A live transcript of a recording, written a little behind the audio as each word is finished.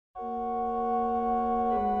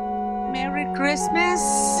Merry Christmas.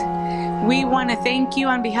 We want to thank you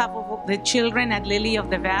on behalf of the children at Lily of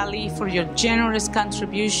the Valley for your generous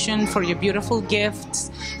contribution, for your beautiful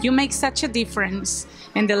gifts. You make such a difference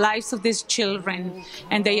in the lives of these children,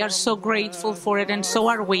 and they are so grateful for it, and so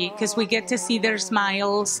are we, because we get to see their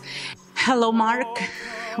smiles. Hello, Mark.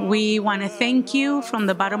 We want to thank you from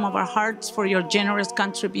the bottom of our hearts for your generous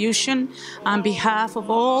contribution on behalf of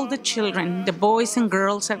all the children, the boys and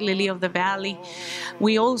girls at Lily of the Valley.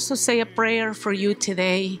 We also say a prayer for you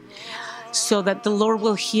today so that the Lord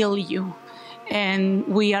will heal you. And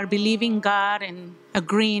we are believing God and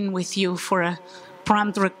agreeing with you for a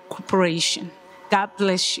prompt recuperation. God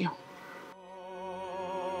bless you.